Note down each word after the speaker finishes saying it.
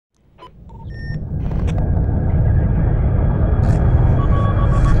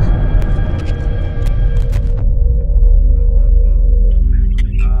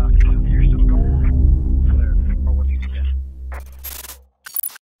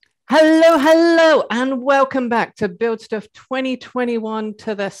Hello, hello, and welcome back to Build Stuff 2021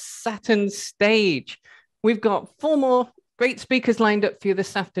 to the Saturn stage. We've got 4 more great speakers lined up for you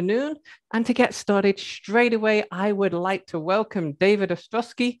this afternoon. And to get started straight away, I would like to welcome David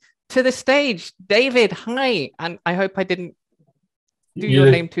Ostrovsky to the stage. David, hi, and I hope I didn't do your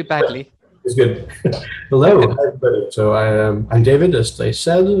name too badly. It's good. Hello, hi everybody. So I'm David, as I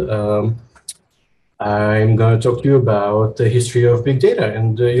said. I'm going to talk to you about the history of big data,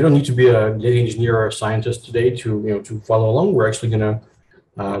 and you don't need to be a data engineer or a scientist today to follow along. We're actually going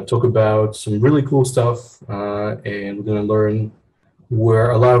to talk about some really cool stuff, and we're going to learn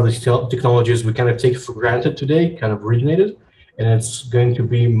where a lot of the technologies we kind of take for granted today kind of originated, and it's going to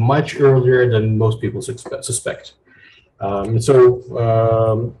be much earlier than most people suspect.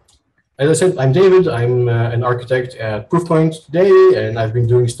 As I said, I'm David. I'm an architect at Proofpoint today, and I've been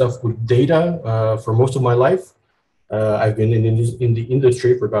doing stuff with data for most of my life. I've been in the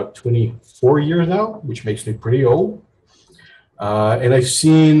industry for about 24 years now, which makes me pretty old. And I've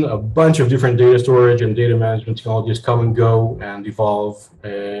seen a bunch of different data storage and data management technologies come and go and evolve.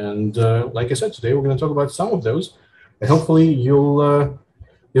 And like I said, today we're going to talk about some of those, and hopefully you'll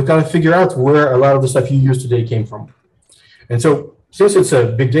kind of figure out where a lot of the stuff you use today came from. And so, since it's a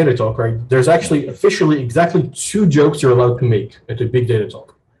big data talk, right, there's actually officially exactly 2 jokes you're allowed to make at a big data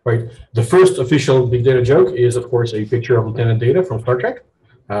talk, right? The first official big data joke is, of course, a picture of Lieutenant Data from Star Trek,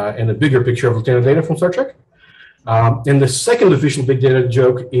 and a bigger picture of Lieutenant Data from Star Trek. And the second official big data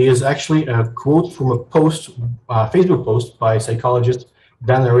joke is actually a quote from a Facebook post by psychologist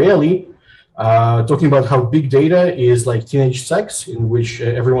Dan Ariely, talking about how big data is like teenage sex, in which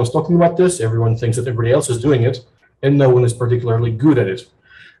everyone's talking about this, everyone thinks that everybody else is doing it, and no one is particularly good at it.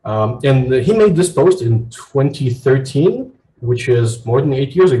 And he made this post in 2013, which is more than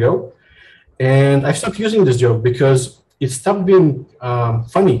 8 years ago. And I stopped using this joke because it stopped being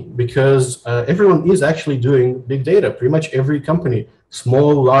funny, because everyone is actually doing big data. Pretty much every company,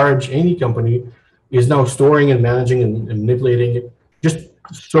 small, large, any company, is now storing and managing and manipulating just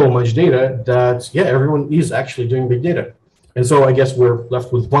so much data that, yeah, everyone is actually doing big data. And so I guess we're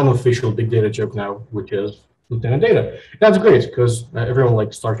left with one official big data joke now, which is Lieutenant Data. That's great, because everyone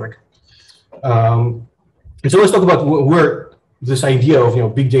likes Star Trek. And so let's talk about where this idea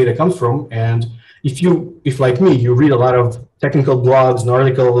of big data comes from. And if like me, you read a lot of technical blogs and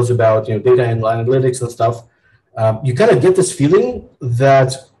articles about data and analytics and stuff, you kind of get this feeling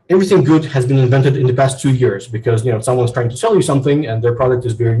that everything good has been invented in the past 2 years, because someone's trying to sell you something and their product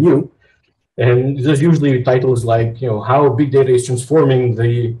is very new. And there's usually titles like how big data is transforming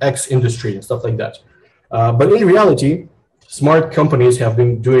the X industry and stuff like that. But in reality, smart companies have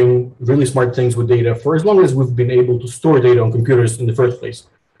been doing really smart things with data for as long as we've been able to store data on computers in the first place,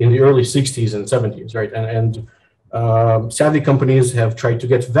 in the early 60s and 70s, right? And savvy companies have tried to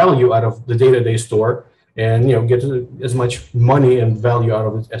get value out of the data they store and get as much money and value out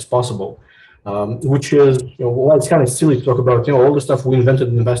of it as possible, which is well, it's kind of silly to talk about all the stuff we invented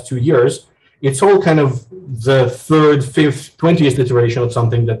in the past 2 years. It's all kind of the 3rd, 5th, 20th iteration of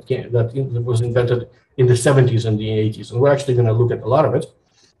something that was invented in the 70s and the 80s, and we're actually going to look at a lot of it.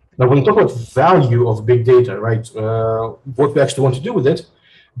 Now, when we talk about value of big data, right, what we actually want to do with it,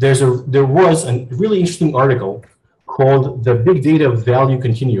 there was a really interesting article called The Big Data Value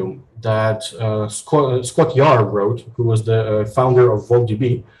Continuum that Scott Yarr wrote, who was the founder of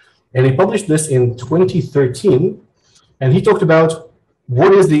VaultDB, and he published this in 2013, and he talked about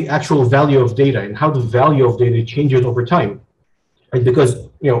what is the actual value of data and how the value of data changes over time. Right? Because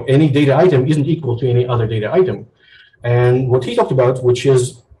any data item isn't equal to any other data item. And what he talked about, which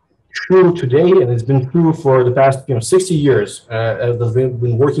is true today, and it's been true for the past 60 years as we've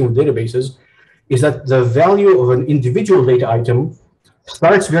been working with databases, is that the value of an individual data item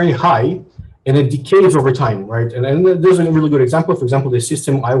starts very high and it decays over time, right? And there's a really good example. For example, the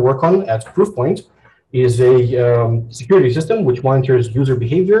system I work on at Proofpoint is a security system which monitors user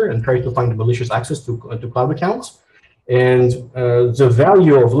behavior and tries to find malicious access to cloud accounts. And the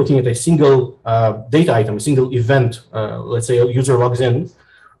value of looking at a single data item, a single event, let's say a user logs in,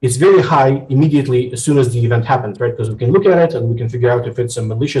 is very high immediately as soon as the event happens, right? Because we can look at it and we can figure out if it's a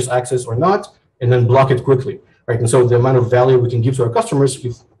malicious access or not, and then block it quickly, right? And so the amount of value we can give to our customers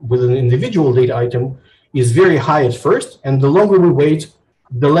with an individual data item is very high at first, and the longer we wait,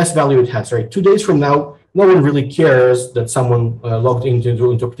 the less value it has, right? 2 days from now, no one really cares that someone logged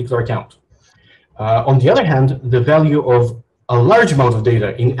into a particular account. On the other hand, the value of a large amount of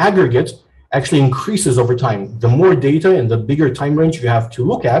data in aggregate actually increases over time. The more data and the bigger time range you have to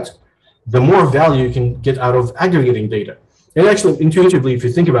look at, the more value you can get out of aggregating data. And actually, intuitively, if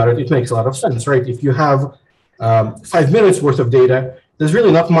you think about it, it makes a lot of sense, right? If you have 5 minutes worth of data, there's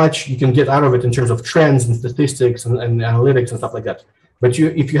really not much you can get out of it in terms of trends and statistics and analytics and stuff like that. But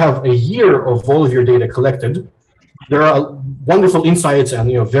if you have a year of all of your data collected, there are wonderful insights and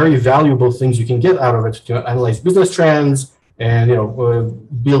very valuable things you can get out of it to analyze business trends and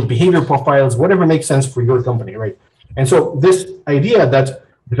build behavior profiles, whatever makes sense for your company, right? And so this idea that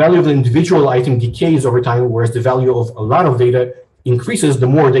the value of an individual item decays over time, whereas the value of a lot of data increases the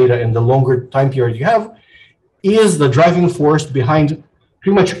more data and the longer time period you have, is the driving force behind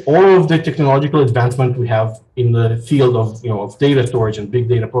pretty much all of the technological advancement we have in the field of of data storage and big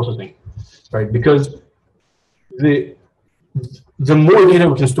data processing, right? Because the more data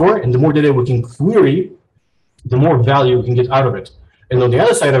we can store and the more data we can query, the more value we can get out of it. And on the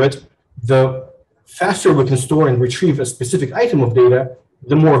other side of it, the faster we can store and retrieve a specific item of data,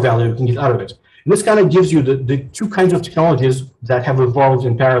 the more value we can get out of it. And this kind of gives you the two kinds of technologies that have evolved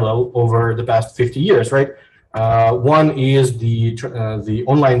in parallel over the past 50 years, right? One is the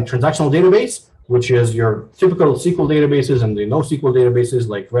online transactional database, which is your typical SQL databases and the NoSQL databases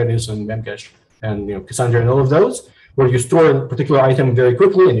like Redis and Memcache and Cassandra and all of those, where you store a particular item very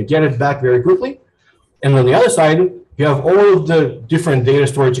quickly and you get it back very quickly. And on the other side, you have all of the different data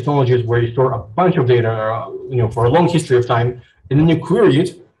storage technologies where you store a bunch of data, for a long history of time, and then you query it,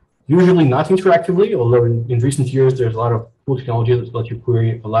 usually not interactively, although in recent years, there's a lot of cool technologies that let you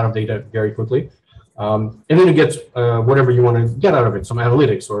query a lot of data very quickly. And then you get whatever you want to get out of it, some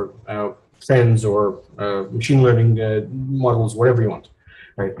analytics or trends or machine learning models, whatever you want,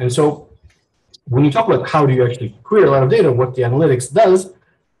 right? And so when you talk about how do you actually query a lot of data, what the analytics does,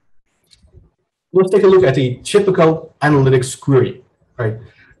 let's take a look at a typical analytics query, right?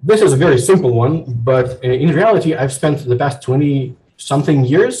 This is a very simple one, but in reality, I've spent the past 20-something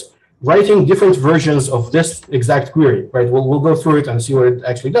years writing different versions of this exact query, right? We'll go through it and see what it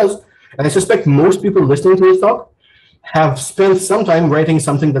actually does. And I suspect most people listening to this talk have spent some time writing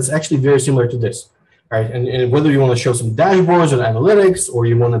something that's actually very similar to this, right? And whether you want to show some dashboards or analytics, or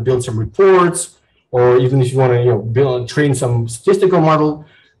you want to build some reports, or even if you want to train some statistical model,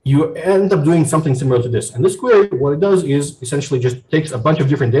 you end up doing something similar to this. And this query, what it does is essentially just takes a bunch of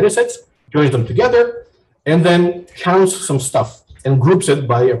different data sets, joins them together, and then counts some stuff and groups it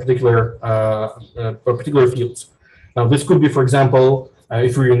by a particular fields. Now, this could be, for example,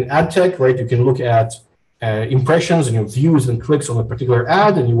 if you're in ad tech, right, you can look at impressions and views and clicks on a particular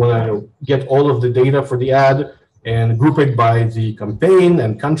ad, and you want to get all of the data for the ad and group it by the campaign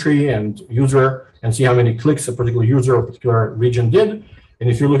and country and user and see how many clicks a particular user or particular region did. And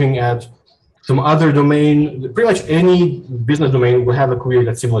if you're looking at some other domain, pretty much any business domain will have a query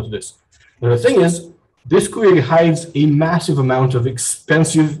that's similar to this. Now, the thing is, this query hides a massive amount of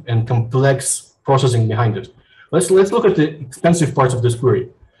expensive and complex processing behind it. Let's look at the expensive parts of this query.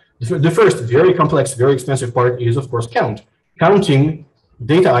 The first very complex, very expensive part is, of course, count. Counting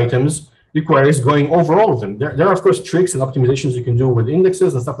data items requires going over all of them. There are, of course, tricks and optimizations you can do with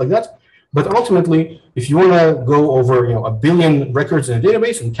indexes and stuff like that. But ultimately, if you want to go over a billion records in a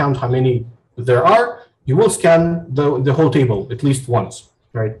database and count how many there are, you will scan the whole table at least once,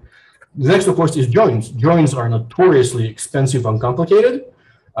 right? The next, of course, is joins. Joins are notoriously expensive and complicated.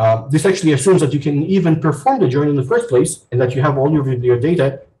 This actually assumes that you can even perform the join in the first place and that you have all of your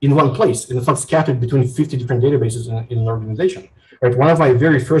data in one place and it's not scattered between 50 different databases in an organization. Right? One of my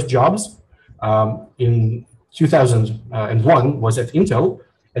very first jobs in 2001 was at Intel,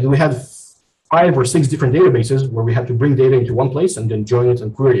 and we had 5 or 6 different databases where we had to bring data into one place and then join it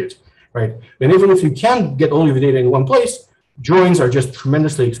and query it, right? And even if you can get all of your data in one place, joins are just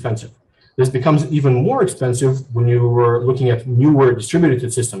tremendously expensive. This becomes even more expensive when you were looking at newer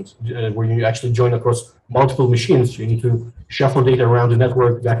distributed systems where you actually join across multiple machines. You need to shuffle data around the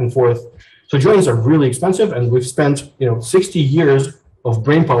network back and forth. So joins are really expensive, and we've spent 60 years of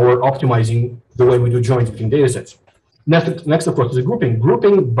brainpower optimizing the way we do joins between data sets. Next, of course, is grouping.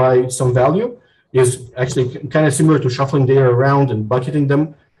 Grouping by some value is actually kind of similar to shuffling data around and bucketing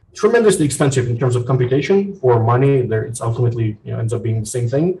them. Tremendously expensive in terms of computation or money. It's ultimately ends up being the same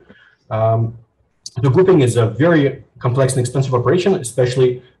thing. The grouping is a very complex and expensive operation,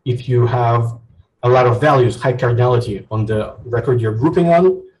 especially if you have a lot of values, high cardinality on the record you're grouping on.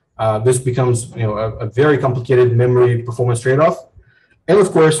 This becomes a very complicated memory performance trade-off. And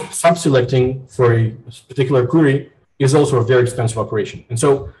of course, sub-selecting for a particular query is also a very expensive operation. And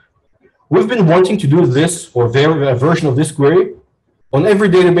so we've been wanting to do this or a version of this query on every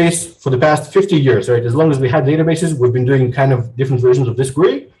database for the past 50 years, right? As long as we had databases, we've been doing kind of different versions of this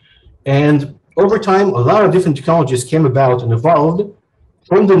query. And over time, a lot of different technologies came about and evolved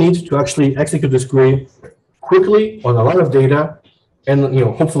from the need to actually execute this query quickly on a lot of data and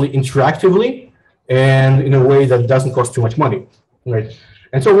hopefully interactively and in a way that doesn't cost too much money. right?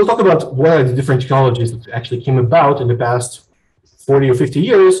 And so we'll talk about what are the different technologies that actually came about in the past 40 or 50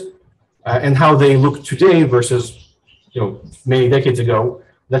 years, and how they look today versus, many decades ago,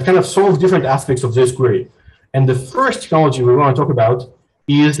 that kind of solve different aspects of this query. And the first technology we want to talk about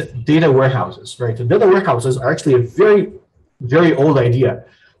is data warehouses, right? The data warehouses are actually a very, very old idea.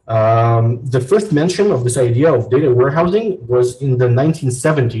 The first mention of this idea of data warehousing was in the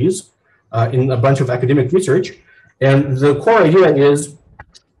 1970s in a bunch of academic research. And the core idea is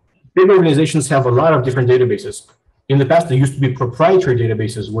big organizations have a lot of different databases. In the past, there used to be proprietary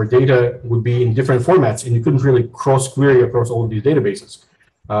databases where data would be in different formats, and you couldn't really cross-query across all of these databases.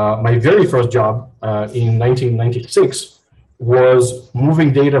 My very first job in 1996 was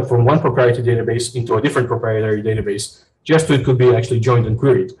moving data from one proprietary database into a different proprietary database, just so it could be actually joined and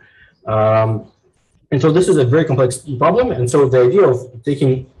queried. And so this is a very complex problem. And so the idea of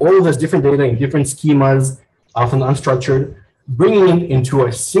taking all of this different data in different schemas, often unstructured, bringing it into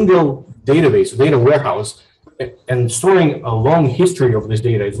a single database, a data warehouse, and storing a long history of this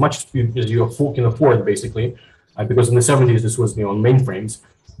data as much as you can afford, basically, because in the 70s, this was on mainframes.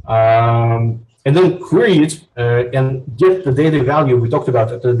 And then query it and get the data value we talked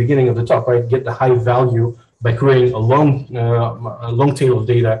about at the beginning of the talk, right? Get the high value by querying a long tail of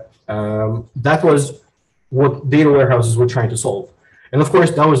data. That was what data warehouses were trying to solve. And of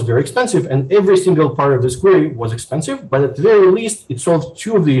course, that was very expensive, and every single part of this query was expensive, but at the very least, it solved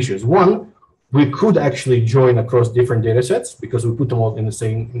two of the issues. One, we could actually join across different data sets because we put them all in the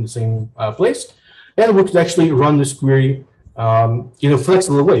same place. And we could actually run this query in a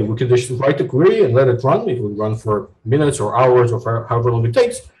flexible way. We could just write the query and let it run. It would run for minutes or hours or for however long it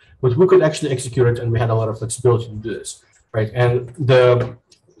takes, but we could actually execute it, and we had a lot of flexibility to do this, right? And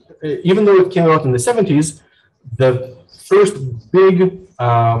even though it came out in the 70s, the first big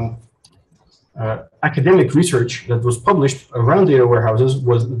academic research that was published around data warehouses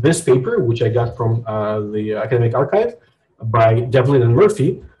was this paper, which I got from the academic archive by Devlin and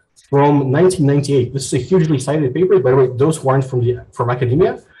Murphy from 1998. This is a hugely cited paper. By the way, those who aren't from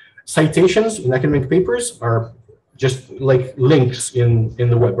academia, citations in academic papers are just like links in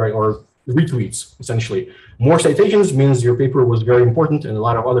the web, right? Or retweets, essentially. More citations means your paper was very important, and a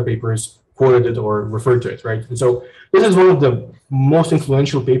lot of other papers quoted it or referred to it, right? And so this is one of the most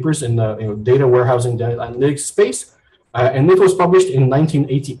influential papers in the data warehousing, data analytics space, and it was published in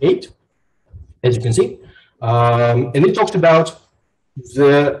 1988, as you can see, and it talked about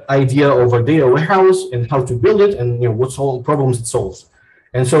the idea of a data warehouse and how to build it, and what problems it solves.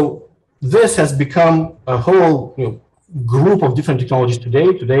 And so this has become a whole group of different technologies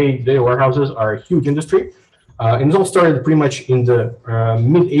today. Today, data warehouses are a huge industry, and it all started pretty much in the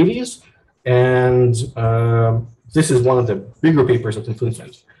mid 80s. And this is one of the bigger papers that influenced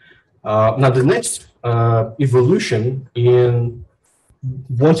it. Now, the next evolution in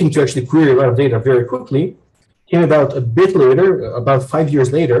wanting to actually query a lot of data very quickly came about a bit later, about 5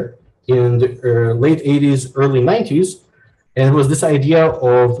 years later, in the late 80s, early 90s, and it was this idea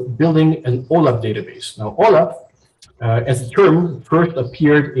of building an OLAP database. Now, OLAP, as a term, first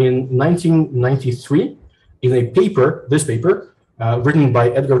appeared in 1993 in a paper, this paper, written by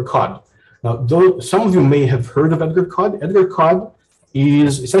Edgar Codd. Now, though some of you may have heard of Edgar Codd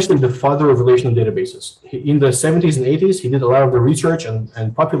is essentially the father of relational databases. In the 70s and 80s, he did a lot of the research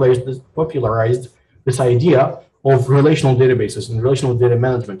and popularized this idea of relational databases and relational data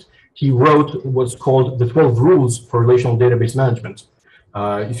management. He wrote what's called the 12 rules for relational database management.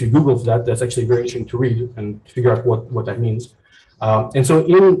 If you Google that, that's actually very interesting to read and figure out what that means. And so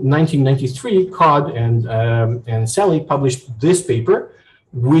in 1993, Codd and Sally published this paper,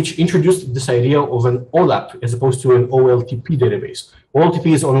 which introduced this idea of an OLAP as opposed to an OLTP database.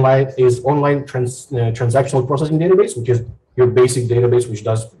 OLTP is online transactional processing database, which is your basic database which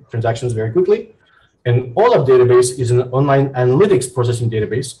does transactions very quickly. An OLAP database is an online analytics processing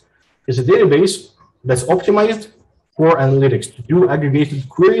database. It's a database that's optimized for analytics to do aggregated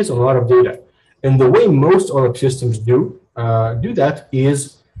queries on a lot of data. And the way most OLAP systems do that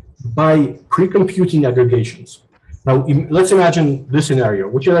is by pre-computing aggregations. Now, let's imagine this scenario,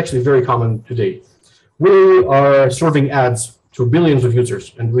 which is actually very common today. We are serving ads to billions of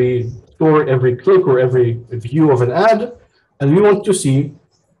users, and we store every click or every view of an ad, and we want to see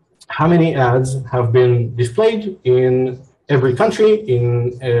how many ads have been displayed in every country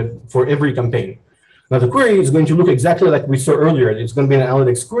for every campaign. Now, the query is going to look exactly like we saw earlier. It's going to be an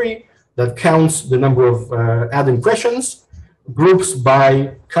analytics query that counts the number of ad impressions, groups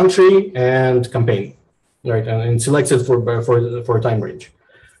by country and campaign, right? And selects it for a time range.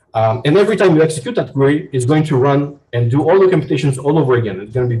 And every time you execute that query, it's going to run and do all the computations all over again.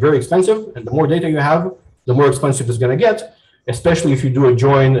 It's going to be very expensive, and the more data you have, the more expensive it's going to get. especially if you do a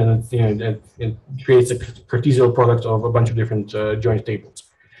join and it creates a Cartesian product of a bunch of different joint tables.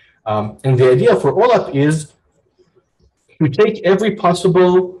 And the idea for OLAP is to take every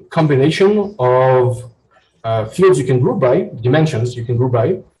possible combination of fields you can group by, dimensions you can group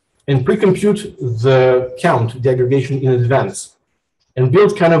by, and pre-compute the count, the aggregation in advance, and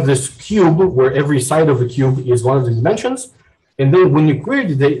build kind of this cube where every side of the cube is one of the dimensions. And then when you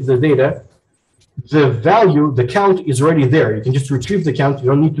query the data, the value, the count is already there. You can just retrieve the count. You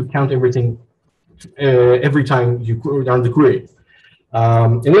don't need to count everything every time you run the query.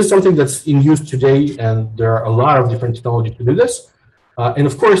 And this is something that's in use today, and there are a lot of different technologies to do this. And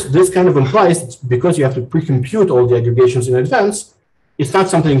of course, this kind of implies, because you have to pre-compute all the aggregations in advance, it's not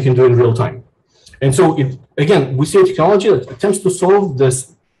something you can do in real time. And so, again, we see a technology that attempts to solve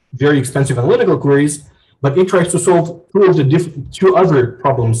this very expensive analytical queries, but it tries to solve two other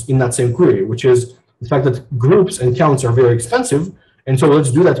problems in that same query, which is the fact that groups and counts are very expensive. And so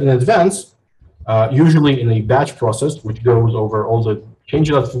let's do that in advance, usually in a batch process, which goes over all the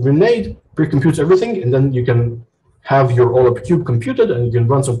changes that have been made, pre-computes everything, and then you can have your OLAP cube computed and you can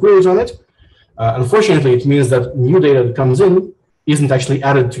run some queries on it. Unfortunately, it means that new data that comes in isn't actually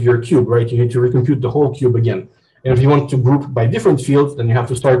added to your cube, right? You need to recompute the whole cube again. And if you want to group by different fields, then you have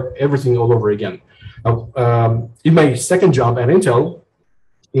to start everything all over again. In my second job at Intel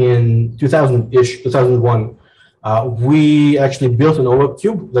in 2000-ish, 2001, we actually built an OLAP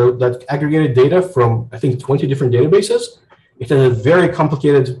cube that aggregated data from, I think, 20 different databases. It had a very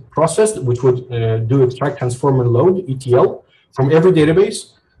complicated process which would do extract, transform, and load, ETL, from every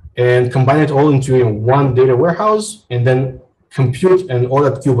database and combine it all into one data warehouse and then compute an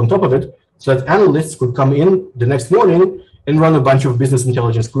OLAP cube on top of it so that analysts could come in the next morning and run a bunch of business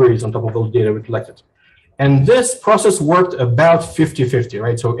intelligence queries on top of those data we collected. And this process worked about 50-50,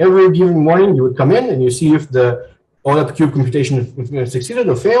 right? So every given morning you would come in and you see if the OLAP cube computation succeeded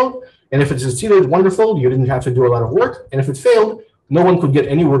or failed. And if it succeeded, wonderful, you didn't have to do a lot of work. And if it failed, no one could get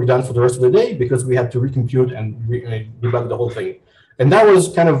any work done for the rest of the day because we had to recompute and debug the whole thing. And that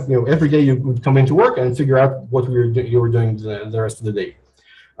was kind of, every day you would come into work and figure out what you were doing the rest of the day.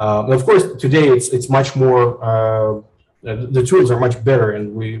 And of course, today it's much more, the tools are much better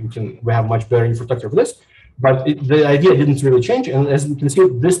and we have much better infrastructure for this. But the idea didn't really change. And as you can see,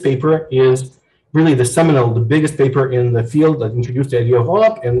 this paper is really the seminal, the biggest paper in the field that introduced the idea of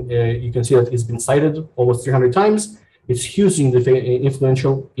OLAP. And you can see that it's been cited almost 300 times. It's hugely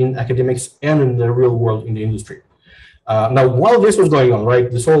influential in academics and in the real world in the industry. Now, while this was going on,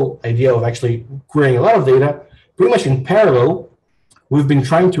 right, this whole idea of actually querying a lot of data, pretty much in parallel, we've been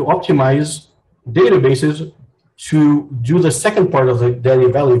trying to optimize databases to do the second part of the data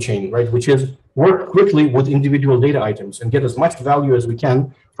value chain, right, which is work quickly with individual data items and get as much value as we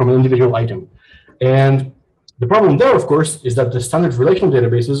can from an individual item. And the problem there, of course, is that the standard relational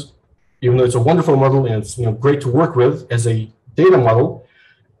databases, even though it's a wonderful model and it's great to work with as a data model,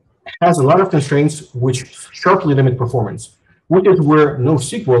 has a lot of constraints which sharply limit performance, which is where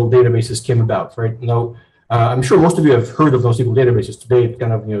NoSQL databases came about, right? Now, I'm sure most of you have heard of NoSQL databases. Today, it's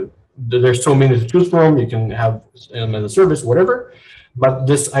kind of, there's so many to choose from. You can have them as a service, whatever. But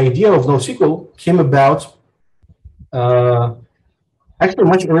this idea of NoSQL came about actually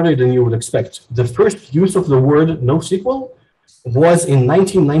much earlier than you would expect. The first use of the word NoSQL was in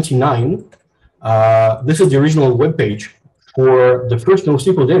 1999. This is the original web page for the first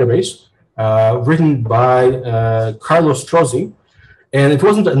NoSQL database written by Carlos Strozzi. And it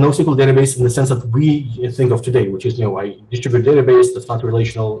wasn't a NoSQL database in the sense that we think of today, which is, a distributed database that's not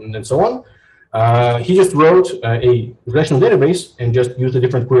relational and so on. He just wrote a relational database and just used a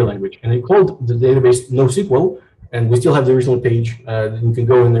different query language. And he called the database NoSQL, and we still have the original page. You can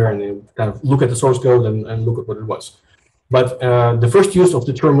go in there and kind of look at the source code and look at what it was. But the first use of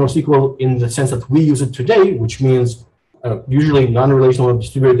the term NoSQL in the sense that we use it today, which means usually non-relational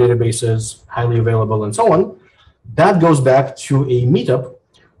distributed databases, highly available, and so on, that goes back to a meetup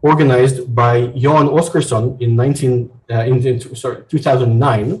organized by Johan Oskarsson in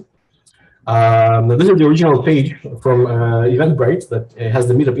 2009. This is the original page from Eventbrite that has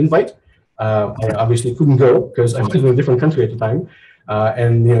the meetup invite. I obviously couldn't go because I was in a different country at the time.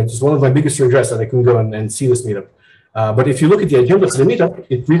 And it's one of my biggest regrets that I couldn't go and see this meetup. But if you look at the agenda for the meetup,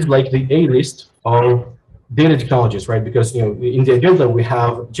 it reads like the A list of data technologies, right? Because in the agenda we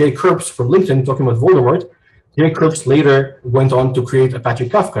have Jay Kurtz from LinkedIn talking about Voldemort. Jay Kurtz later went on to create Apache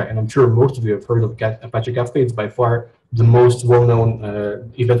Kafka, and I'm sure most of you have heard of Apache Kafka. It's by far the most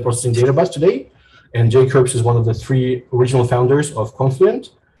well-known event processing database today. And Jay Kurtz is one of the 3 original founders of Confluent,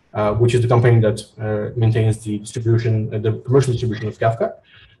 which is the company that maintains the distribution, the commercial distribution of Kafka.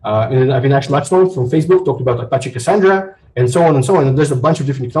 And then Avinash Lakshman from Facebook talked about Apache Cassandra, and so on and so on. And there's a bunch of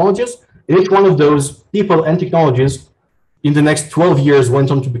different technologies. And each one of those people and technologies in the next 12 years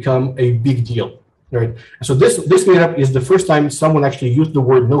went on to become a big deal, right? So this meetup is the first time someone actually used the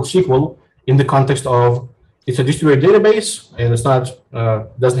word NoSQL in the context of it's a distributed database and it's not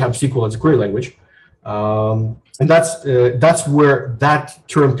doesn't have SQL as a query language, and that's where that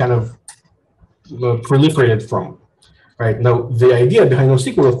term kind of proliferated from, right? Now the idea behind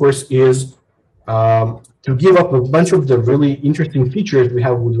NoSQL, of course, is to give up a bunch of the really interesting features we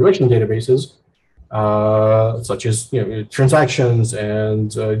have with relational databases, such as transactions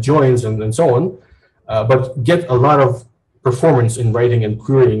and joins and so on, but get a lot of performance in writing and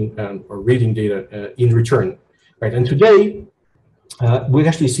querying or reading data in return, right? And today we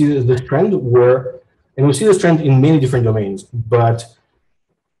actually see this trend and we see this trend in many different domains, but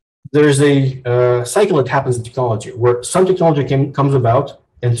there's a cycle that happens in technology where some technology comes about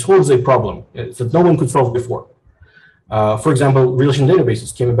and solves a problem that no one could solve before. For example, relational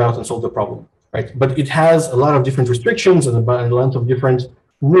databases came about and solved the problem, right? But it has a lot of different restrictions and a lot of different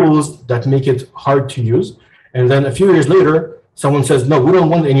rules that make it hard to use. And then a few years later, someone says, no, we don't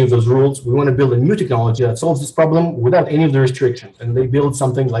want any of those rules. We want to build a new technology that solves this problem without any of the restrictions. And they build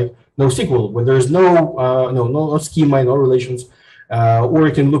something like NoSQL, where there's no schema, no relations. Or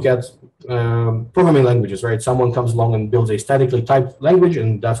you can look at programming languages, right? Someone comes along and builds a statically typed language,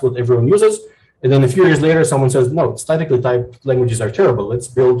 and that's what everyone uses. And then a few years later, someone says, no, statically typed languages are terrible. Let's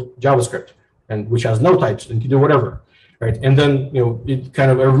build JavaScript, and which has no types and can do whatever, right? And then it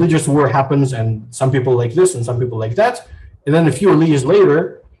kind of a religious war happens, and some people like this and some people like that. And then a few years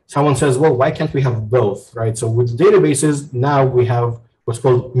later, someone says, well, why can't we have both, right? So with databases, now we have what's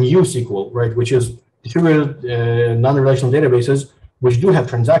called NewSQL, right? Which is distributed non-relational databases, which do have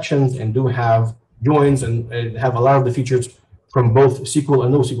transactions and do have joins and have a lot of the features from both SQL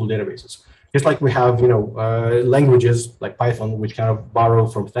and NoSQL databases. Just like we have, languages like Python, which kind of borrow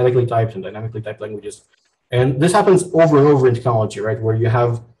from statically typed and dynamically typed languages. And this happens over and over in technology, right? Where you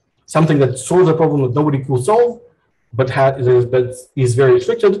have something that solves a problem that nobody could solve, but is very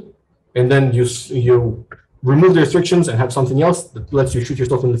restricted. And then you remove the restrictions and have something else that lets you shoot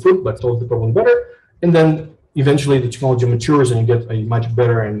yourself in the foot, but solves the problem better. And then eventually the technology matures and you get a much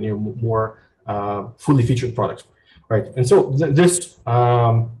better and more fully featured product, right? And so this is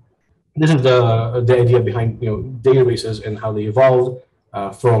the idea behind databases and how they evolved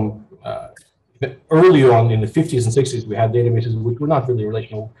from early on in the 50s and 60s. We had databases which were not really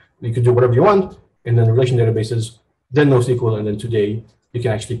relational. You could do whatever you want, and then the relational databases, then NoSQL, and then today you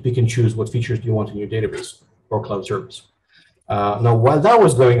can actually pick and choose what features do you want in your database or cloud service. Now, while that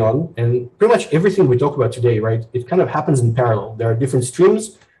was going on, and pretty much everything we talk about today, right, it kind of happens in parallel. There are different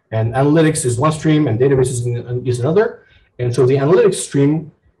streams, and analytics is one stream, and databases is another. And so the analytics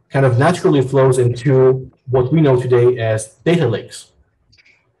stream kind of naturally flows into what we know today as data lakes.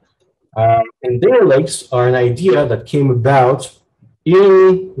 And data lakes are an idea that came about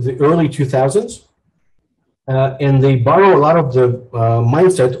in the early 2000s, and they borrow a lot of the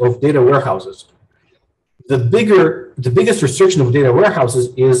mindset of data warehouses. The biggest restriction of data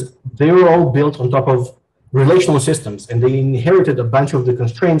warehouses is they were all built on top of relational systems, and they inherited a bunch of the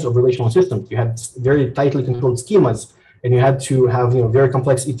constraints of relational systems. You had very tightly controlled schemas, and you had to have very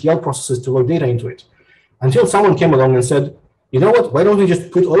complex ETL processes to load data into it. Until someone came along and said, you know what, why don't we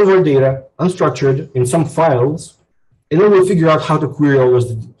just put all of our data unstructured in some files, and then we'll figure out how to query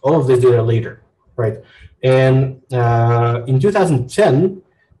all of this data later, right? And in 2010,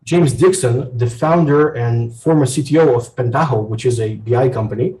 James Dixon, the founder and former CTO of Pentaho, which is a BI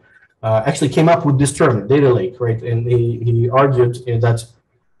company, actually came up with this term, data lake, right? And he argued that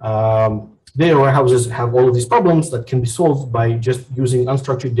data warehouses have all of these problems that can be solved by just using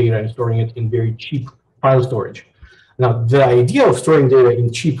unstructured data and storing it in very cheap file storage. Now, the idea of storing data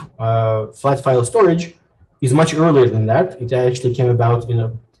in cheap flat file storage is much earlier than that. It actually came about in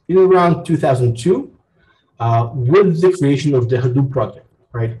around 2002 with the creation of the Hadoop project,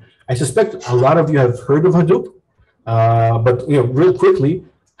 right? I suspect a lot of you have heard of Hadoop, but real quickly,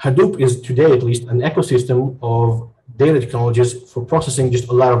 Hadoop is today at least an ecosystem of data technologies for processing just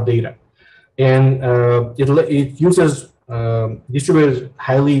a lot of data. And it uses distributed,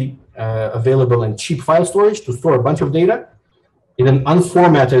 highly available and cheap file storage to store a bunch of data in an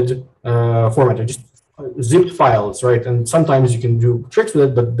unformatted format, just zipped files, right? And sometimes you can do tricks with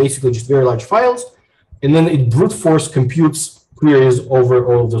it, but basically just very large files. And then it brute force computes queries over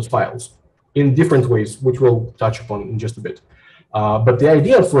all of those files in different ways, which we'll touch upon in just a bit. But the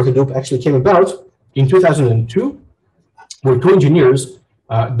idea for Hadoop actually came about in 2002, where two engineers,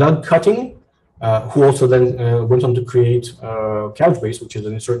 Doug Cutting, who also then went on to create Couchbase, which is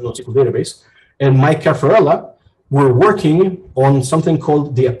an insert NoSQL database, and Mike Caffarella were working on something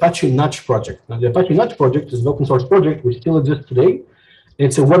called the Apache Notch project. Now, the Apache Notch project is an open source project which still exists today.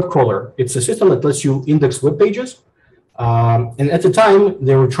 It's a web crawler. It's a system that lets you index web pages. And at the time,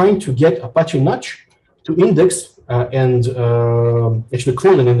 they were trying to get Apache Notch to index and actually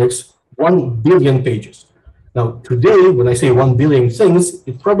crawl and index 1 billion pages. Now, today, when I say 1 billion things,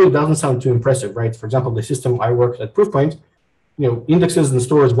 it probably doesn't sound too impressive, right? For example, the system I work at Proofpoint, indexes and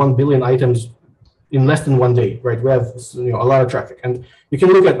stores 1 billion items in less than 1 day, right? We have a lot of traffic, and you can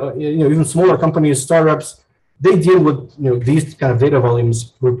look at even smaller companies, startups, they deal with these kind of data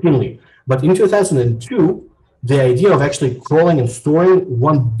volumes routinely. But in 2002, the idea of actually crawling and storing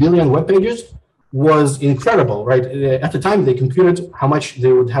 1 billion web pages was incredible, right? At the time, they computed how much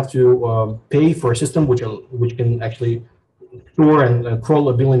they would have to pay for a system which can actually store and crawl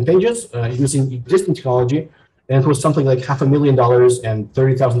 1 billion pages using existing technology. And it was something like $500,000 and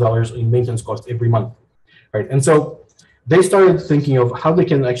 $30,000 in maintenance costs every month, right? And so they started thinking of how they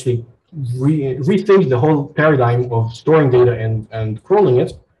can actually rethink the whole paradigm of storing data and crawling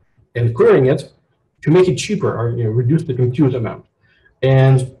it and querying it to make it cheaper or reduce the compute amount.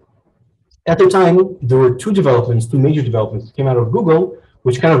 And at the time, there were two major developments that came out of Google,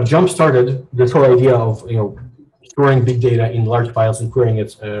 which kind of jump-started this whole idea of storing big data in large files and querying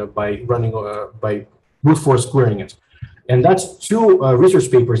it by by brute force querying it. And that's two research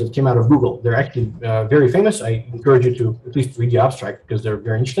papers that came out of Google. They're actually very famous. I encourage you to at least read the abstract because they're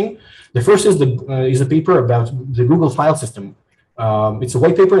very interesting. The first is a paper about the Google file system. It's a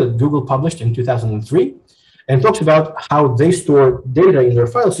white paper that Google published in 2003, and talks about how they store data in their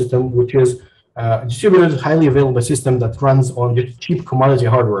file system, which is a distributed, highly available system that runs on just cheap commodity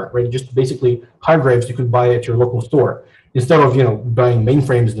hardware, right? Just basically hard drives you could buy at your local store, instead of buying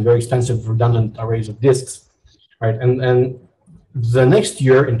mainframes and very expensive redundant arrays of disks, right? And the next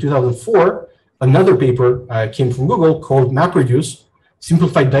year, in 2004, another paper came from Google called MapReduce,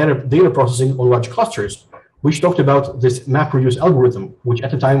 Simplified Data Processing on Large Clusters, which talked about this MapReduce algorithm, which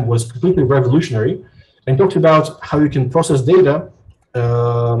at the time was completely revolutionary, and talked about how you can process data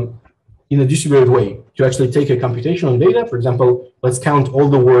in a distributed way to actually take a computational data. For example, let's count all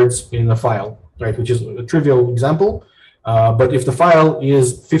the words in a file, right? Which is a trivial example. But if the file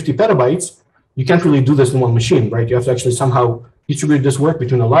is 50 petabytes, you can't really do this in one machine, right? You have to actually somehow distribute this work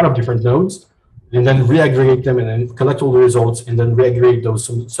between a lot of different nodes, and then reaggregate them, and then collect all the results, and then reaggregate those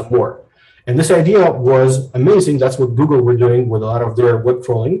some more. And this idea was amazing. That's what Google were doing with a lot of their web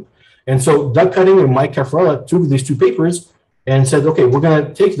crawling. And so Doug Cutting and Mike Caffarella took these two papers and said, okay, we're going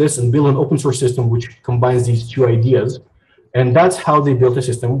to take this and build an open source system which combines these two ideas. And that's how they built a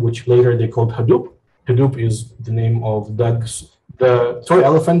system which later they called Hadoop. Hadoop is the name of the toy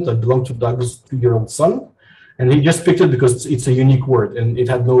elephant that belonged to Doug's 2-year-old son. And he just picked it because it's a unique word, and it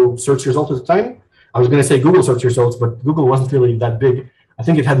had no search result at the time. I was going to say Google search results, but Google wasn't really that big. I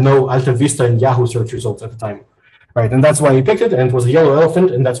think it had no Alta Vista and Yahoo search results at the time, right? And that's why he picked it, and it was a yellow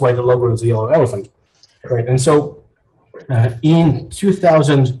elephant, and that's why the logo is a yellow elephant, right? And so in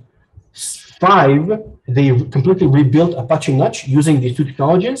 2005, they completely rebuilt Apache Notch using these two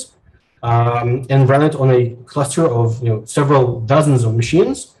technologies, and ran it on a cluster of several dozens of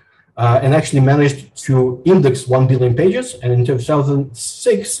machines, and actually managed to index 1 billion pages. And in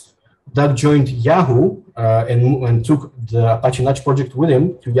 2006, Doug joined Yahoo and took the Apache Notch project with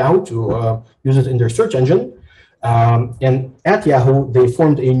him to Yahoo to use it in their search engine. And at Yahoo, they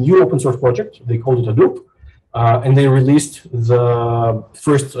formed a new open source project. They called it Hadoop, and they released the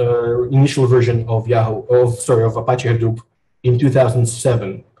first initial version of Apache Hadoop in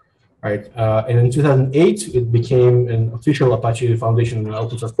 2007. Right, and in 2008, it became an official Apache Foundation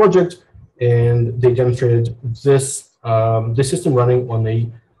open source project, and they demonstrated this system running on a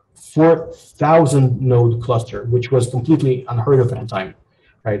 4,000 node cluster, which was completely unheard of at the time,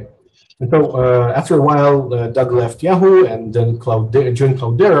 right? And so after a while, Doug left Yahoo and then joined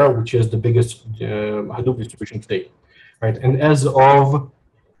Cloudera, which is the biggest Hadoop distribution today, right? And as of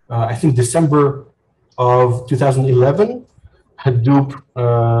I think December of 2011. Hadoop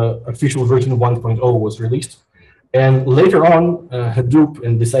official version 1.0 was released. And later on, Hadoop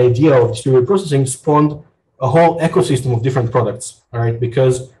and this idea of distributed processing spawned a whole ecosystem of different products, all right?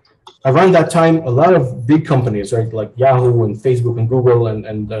 Because around that time, a lot of big companies, right, like Yahoo and Facebook and Google and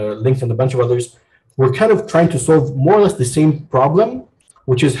LinkedIn and a bunch of others, were kind of trying to solve more or less the same problem,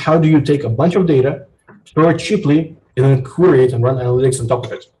 which is how do you take a bunch of data, store it cheaply, and then query it and run analytics on top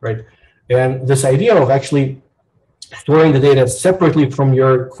of it, right? And this idea of actually storing the data separately from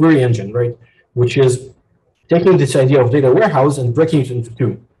your query engine, right? Which is taking this idea of data warehouse and breaking it into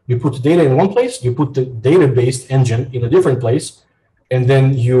two. You put the data in one place, you put the database engine in a different place, and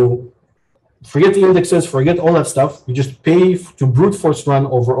then you forget the indexes, forget all that stuff. You just pay to brute force run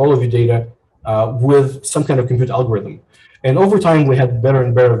over all of your data with some kind of compute algorithm. And over time, we had better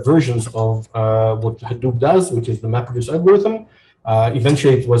and better versions of what Hadoop does, which is the MapReduce algorithm.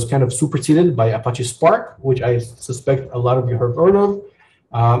 Eventually, it was kind of superseded by Apache Spark, which I suspect a lot of you have heard of.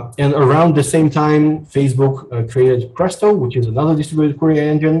 And around the same time, Facebook created Presto, which is another distributed query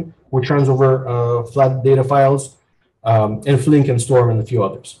engine, which runs over flat data files, and Flink and Storm and a few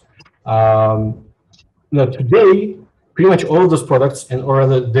others. Now today, pretty much all of those products, and or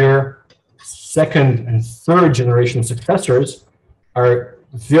rather their second and third generation successors, are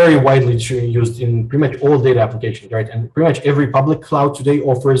very widely used in pretty much all data applications, right? And pretty much every public cloud today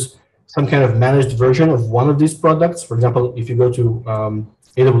offers some kind of managed version of one of these products. For example, if you go to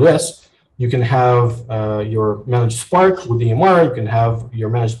AWS, you can have your managed Spark with EMR, you can have your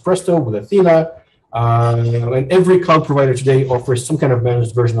managed Presto with Athena, and every cloud provider today offers some kind of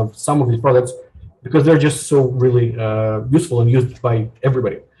managed version of some of these products because they're just so really useful and used by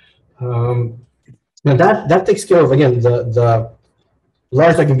everybody. Now that takes care of, again, the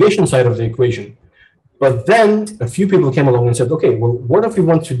large aggregation side of the equation. But then a few people came along and said, okay, well, what if we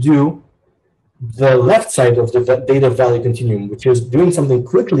want to do the left side of the data value continuum, which is doing something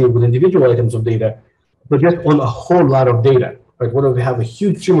quickly with individual items of data, but just on a whole lot of data, right? What if we have a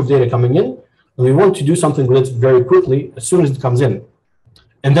huge stream of data coming in, and we want to do something with it very quickly as soon as it comes in.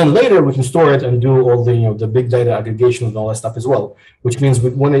 And then later we can store it and do all the, the big data aggregation and all that stuff as well, which means we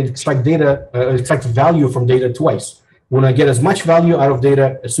want to extract data, extract value from data twice. We want to get as much value out of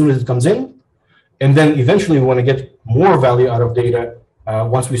data as soon as it comes in, and then eventually we want to get more value out of data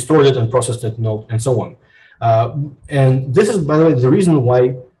once we stored it and processed it, and so on. And this is, by the way, the reason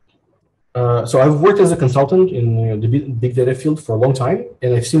why. So I've worked as a consultant in the big data field for a long time,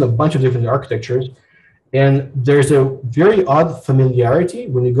 and I've seen a bunch of different architectures. And there's a very odd familiarity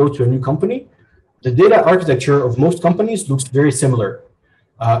when you go to a new company. The data architecture of most companies looks very similar,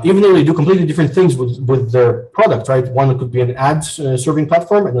 even though they do completely different things with their product, right? One could be an ad serving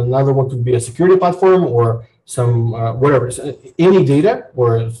platform, and another one could be a security platform or some whatever. So any data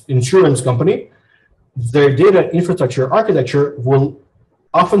or insurance company, their data infrastructure architecture will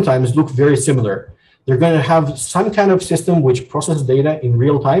oftentimes look very similar. They're going to have some kind of system which processes data in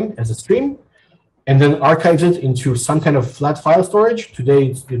real time as a stream, and then archives it into some kind of flat file storage. Today,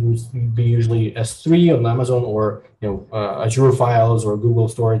 it would be usually S3 on Amazon or Azure files or Google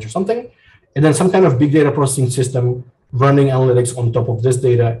storage or something, and then some kind of big data processing system running analytics on top of this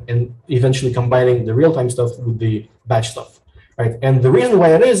data and eventually combining the real-time stuff with the batch stuff, right? And the reason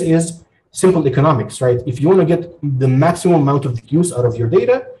why it is simple economics, right? If you want to get the maximum amount of use out of your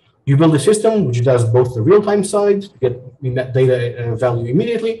data, you build a system which does both the real-time side to get data value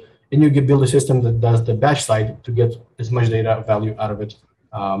immediately, and you can build a system that does the batch side to get as much data value out of it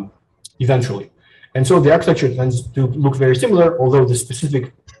eventually. And so the architecture tends to look very similar, although the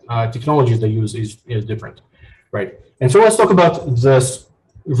specific technologies they use is different, right? And so let's talk about this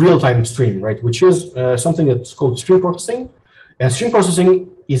real-time stream, right? Which is something that's called stream processing. And stream processing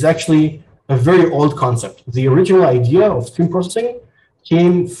is actually a very old concept. The original idea of stream processing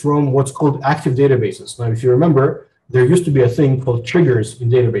came from what's called active databases. Now, if you remember, there used to be a thing called triggers in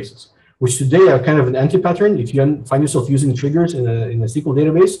databases, which today are kind of an anti-pattern. If you find yourself using triggers in a SQL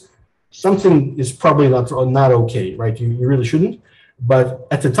database, something is probably not okay, right? You really shouldn't. But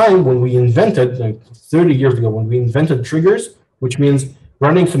at the time when we invented, like 30 years ago, when we invented triggers, which means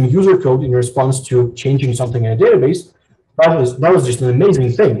running some user code in response to changing something in a database, that was just an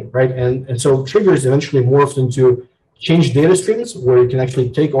amazing thing, right? And so triggers eventually morphed into change data streams, where you can actually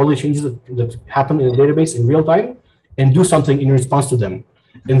take all the changes that happen in a database in real time and do something in response to them.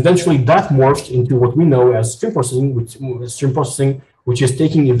 And eventually that morphed into what we know as stream processing, which is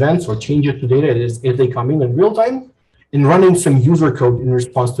taking events or changes to data as they come in real time and running some user code in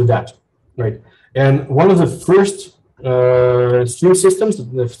response to that, right? And one of the first stream systems,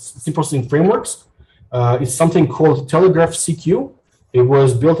 the stream processing frameworks, is something called Telegraph CQ. It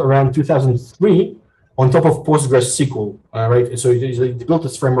was built around 2003 on top of PostgreSQL, right? So they built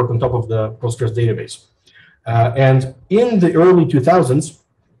this framework on top of the Postgres database. And in the early 2000s,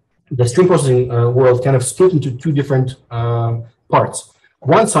 the stream processing world kind of split into two different parts.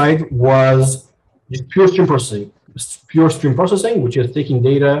 One side was just pure stream processing, which is taking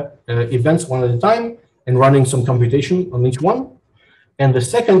data events one at a time and running some computation on each one. And the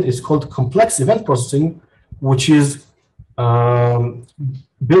second is called complex event processing, which is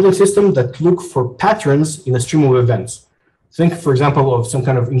building systems that look for patterns in a stream of events. Think, for example, of some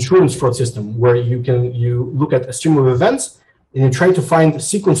kind of insurance fraud system where you look at a stream of events and you try to find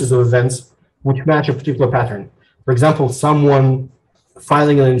sequences of events which match a particular pattern. For example, someone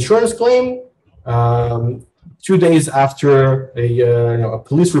filing an insurance claim 2 days after a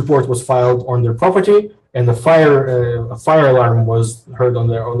police report was filed on their property, and a fire alarm was heard on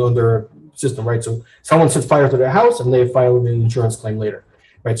their system, right? So someone set fire to their house, and they filed an insurance claim later,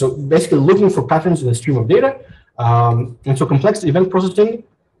 right? So basically, looking for patterns in a stream of data, and so complex event processing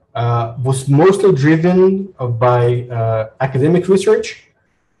was mostly driven by academic research,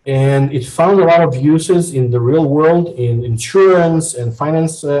 and it found a lot of uses in the real world in insurance and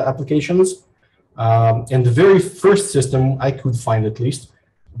finance applications. And the very first system I could find, at least,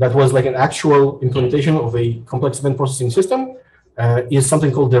 that was like an actual implementation of a complex event processing system is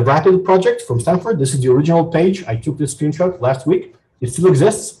something called the Rapid project from Stanford. This is the original page. I took this screenshot last week. It still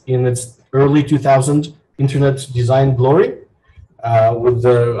exists in its early 2000 internet design glory,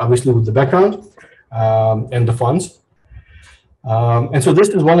 obviously with the background and the fonts. And so this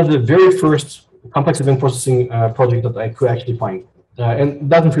is one of the very first complex event processing project that I could actually find. And it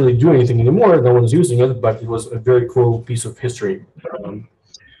doesn't really do anything anymore. No one's using it, but it was a very cool piece of history.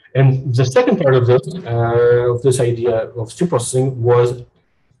 And the second part of this idea of stream processing was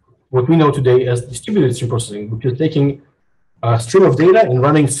what we know today as distributed stream processing, which is taking a stream of data and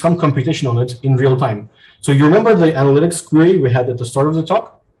running some computation on it in real time. So you remember the analytics query we had at the start of the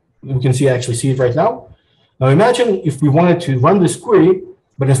talk? We can actually see it right now. Now imagine if we wanted to run this query,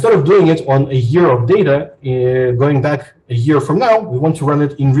 but instead of doing it on a year of data, going back a year from now, we want to run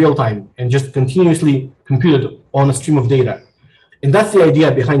it in real time and just continuously compute it on a stream of data. And that's the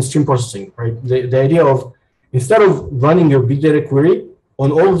idea behind stream processing, right? The idea of, instead of running your big data query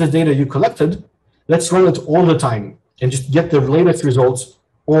on all of the data you collected, let's run it all the time and just get the latest results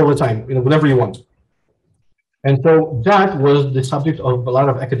all the time, whenever you want. And so that was the subject of a lot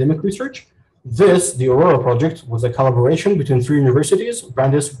of academic research. This, the Aurora project, was a collaboration between 3 universities,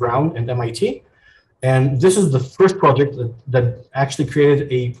 Brandeis, Brown, and MIT. And this is the first project that actually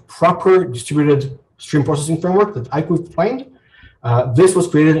created a proper distributed stream processing framework that I could find. This was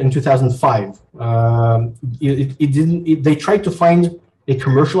created in 2005. They tried to find a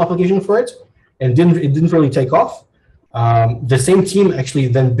commercial application for it, and it didn't really take off. The same team actually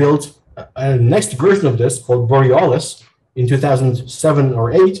then built a next version of this called Borealis in 2007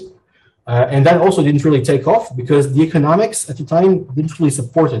 or 8. And that also didn't really take off because the economics at the time didn't really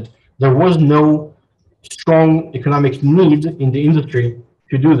support it. There was no strong economic need in the industry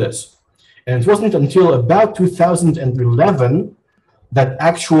to do this. And it wasn't until about 2011 that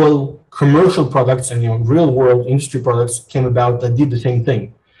actual commercial products and real world industry products came about that did the same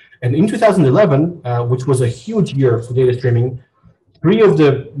thing. And in 2011, which was a huge year for data streaming, 3 of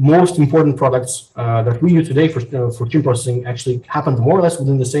the most important products that we use today for stream processing actually happened more or less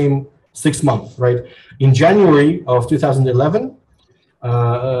within the same 6 months, right? In January of 2011,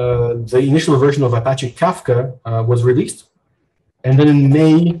 the initial version of Apache Kafka was released. And then in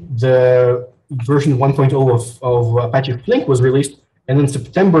May, the version 1.0 of Apache Flink was released. And in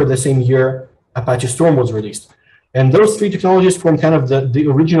September the same year, Apache Storm was released. And those 3 technologies form kind of the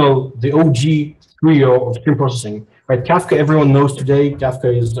original, the OG trio of stream processing, right? Kafka, everyone knows today. Kafka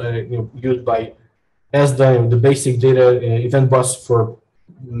is used as the basic data event bus for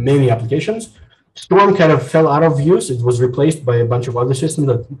many applications. Storm kind of fell out of use. It was replaced by a bunch of other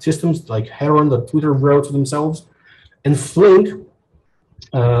systems like Heron that Twitter wrote themselves. And Flink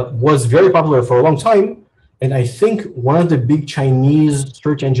was very popular for a long time. And I think one of the big Chinese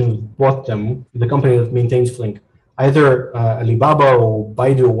search engines bought them, the company that maintains Flink, either Alibaba or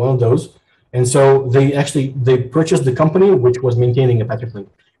Baidu, one of those. And so they purchased the company which was maintaining Apache Flink.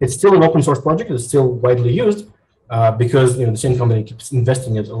 It's still an open source project. It's still widely used because the same company keeps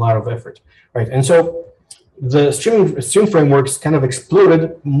investing in a lot of effort, right? And so the stream frameworks kind of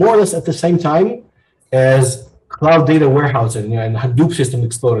exploded more or less at the same time as cloud data warehousing and Hadoop system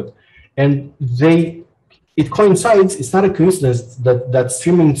exploded. And it coincides. It's not a coincidence that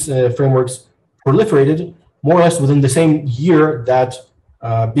streaming frameworks proliferated more or less within the same year that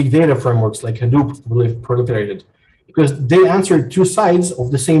big data frameworks like Hadoop proliferated, because they answered 2 sides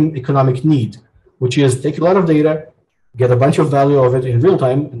of the same economic need, which is take a lot of data, get a bunch of value of it in real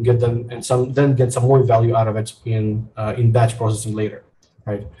time, and then get some more value out of it in batch processing later,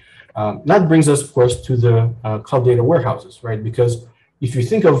 right? That brings us, of course, to the cloud data warehouses, right? Because if you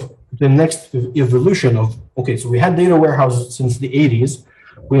think of the next evolution of, okay, so we had data warehouses since the 80s,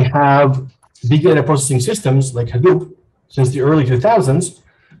 we have big data processing systems like Hadoop since the early 2000s,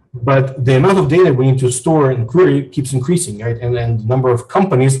 but the amount of data we need to store and query keeps increasing, right? And the number of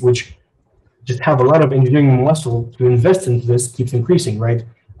companies which just have a lot of engineering muscle to invest into this keeps increasing, right?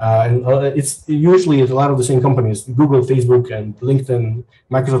 It's usually a lot of the same companies, Google, Facebook, and LinkedIn,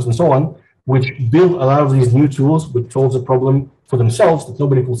 Microsoft, and so on, which build a lot of these new tools which solves a problem for themselves that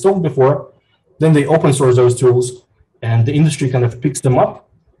nobody could solve before. Then they open source those tools, and the industry kind of picks them up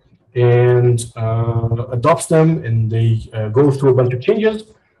and adopts them, and they go through a bunch of changes,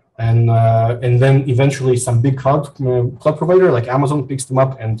 and then eventually some big cloud provider like Amazon picks them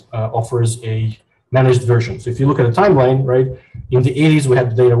up and offers a managed version. So if you look at the timeline, right, in the 80s we had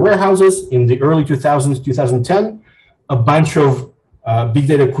data warehouses. In the early 2000s, 2010, a bunch of big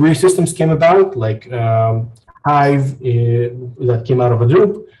data query systems came about, like Hive that came out of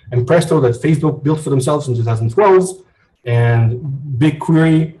Hadoop, and Presto that Facebook built for themselves in 2012, and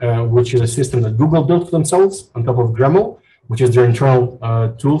BigQuery, which is a system that Google built for themselves on top of Dremel, which is their internal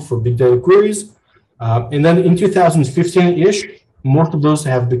tool for big data queries. And then in 2015-ish, most of those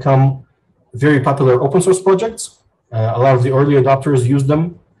have become very popular open source projects. A lot of the early adopters use them.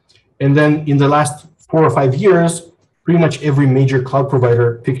 And then in the last 4 or 5 years, pretty much every major cloud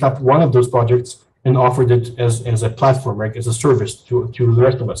provider picked up one of those projects and offered it as a platform, right, as a service to the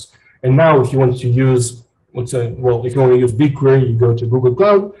rest of us. And now if you want to use, if you want to use BigQuery, you go to Google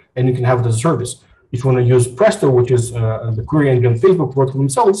Cloud and you can have it as a service. If you want to use Presto, which is the query engine Facebook wrote for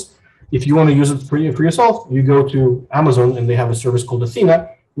themselves, if you want to use it for yourself, you go to Amazon and they have a service called Athena,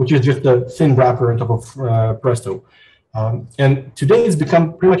 which is just a thin wrapper on top of Presto. And today it's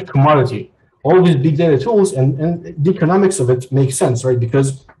become pretty much a commodity. All these big data tools and the economics of it makes sense, right?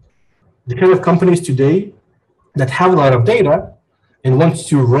 Because the kind of companies today that have a lot of data and want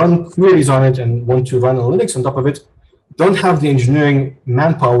to run queries on it and want to run analytics on top of it don't have the engineering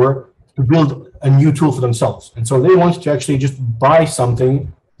manpower to build a new tool for themselves. And so they want to actually just buy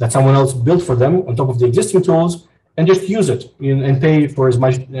something that someone else built for them on top of the existing tools and just use it and pay for as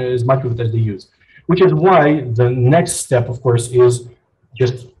much of it as they use. Which is why the next step, of course, is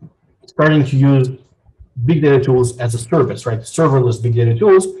just starting to use big data tools as a service, right? Serverless big data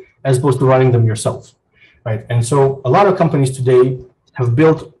tools, as opposed to running them yourself, right? And so a lot of companies today have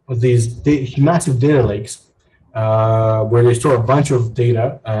built these massive data lakes where they store a bunch of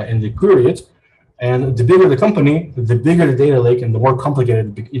data and they query it. And the bigger the company, the bigger the data lake and the more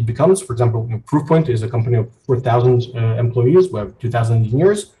complicated it becomes. For example, Proofpoint is a company of 4,000 employees. We have 2,000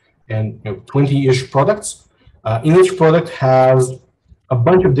 engineers and 20-ish products. In each product has a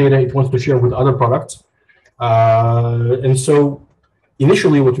bunch of data it wants to share with other products. And so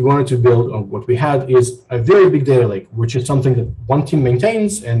initially what we wanted to build, or what we had, is a very big data lake, which is something that one team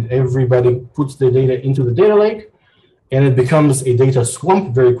maintains and everybody puts the data into the data lake. And it becomes a data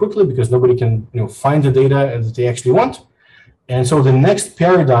swamp very quickly because nobody can find the data that they actually want. And so the next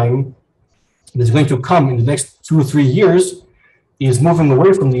paradigm that's going to come in the next 2 or 3 years is moving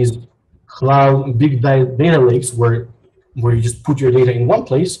away from these cloud big data lakes where you just put your data in one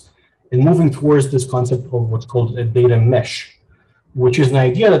place and moving towards this concept of what's called a data mesh, which is an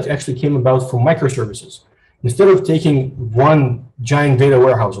idea that actually came about from microservices. Instead of taking one giant data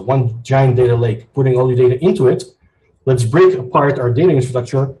warehouse or one giant data lake, putting all your data into it, let's break apart our data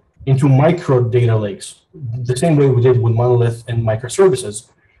infrastructure into micro data lakes, the same way we did with monolith and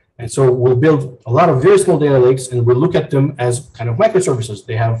microservices. And so we'll build a lot of very small data lakes and we'll look at them as kind of microservices.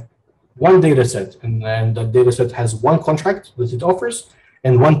 They have one data set and that data set has one contract that it offers,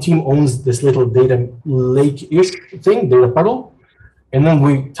 and one team owns this little data lake-ish thing, data puddle, and then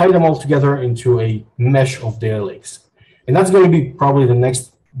we tie them all together into a mesh of data lakes. And that's going to be probably the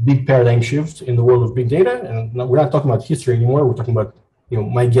next big paradigm shift in the world of big data. And we're not talking about history anymore. We're talking about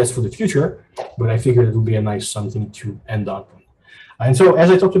my guess for the future, but I figured it would be a nice something to end on. And so as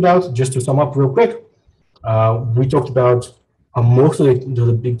I talked about, just to sum up real quick, we talked about how most of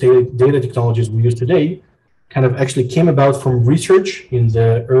the big data technologies we use today kind of actually came about from research in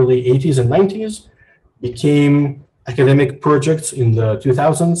the early 80s and 90s, became academic projects in the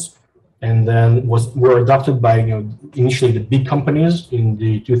 2000s, and then were adopted by initially the big companies in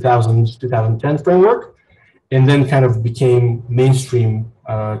the 2000s, 2010 framework, and then kind of became mainstream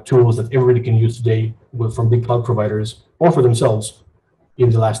tools that everybody can use today from big cloud providers or for themselves in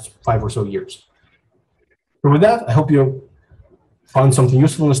the last 5 or so years. So with that, I hope you found something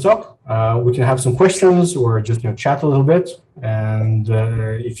useful in this talk. We can have some questions or just chat a little bit. And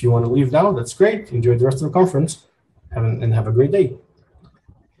if you want to leave now, that's great. Enjoy the rest of the conference and have a great day.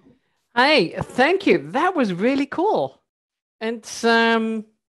 Hey, thank you. That was really cool. And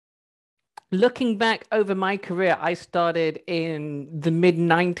looking back over my career, I started in the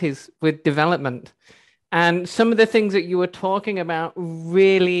mid-90s with development. And some of the things that you were talking about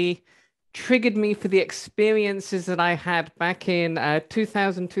really triggered me for the experiences that I had back in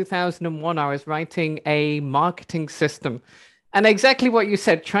 2000, 2001. I was writing a marketing system. And exactly what you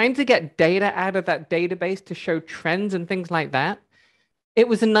said, trying to get data out of that database to show trends and things like that. It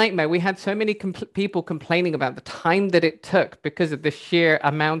was a nightmare. We had so many people complaining about the time that it took because of the sheer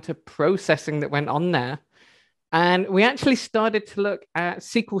amount of processing that went on there. And we actually started to look at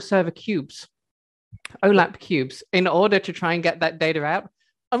SQL Server cubes, OLAP cubes, in order to try and get that data out.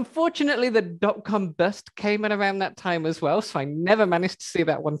 Unfortunately, the dot-com bust came at around that time as well, so I never managed to see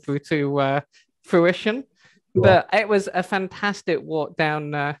that one through to fruition. Yeah. But it was a fantastic walk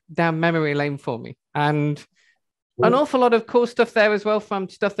down memory lane for me, and an awful lot of cool stuff there as well from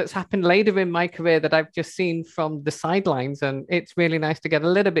stuff that's happened later in my career that I've just seen from the sidelines. And it's really nice to get a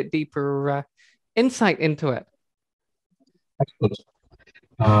little bit deeper insight into it. Excellent.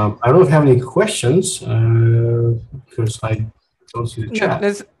 I don't have any questions because I don't see the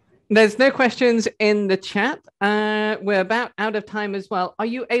chat. There's no questions in the chat. We're about out of time as well. Are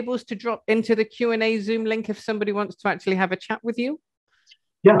you able to drop into the Q&A Zoom link if somebody wants to actually have a chat with you?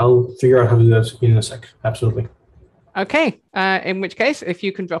 Yeah, I'll figure out how to do that in a sec. Absolutely. Okay, in which case, if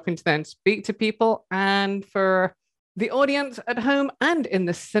you can drop into there and speak to people, and for the audience at home and in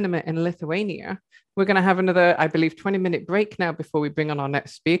the cinema in Lithuania, we're going to have another, I believe, 20-minute break now before we bring on our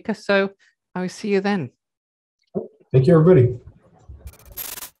next speaker. So I will see you then. Thank you, everybody.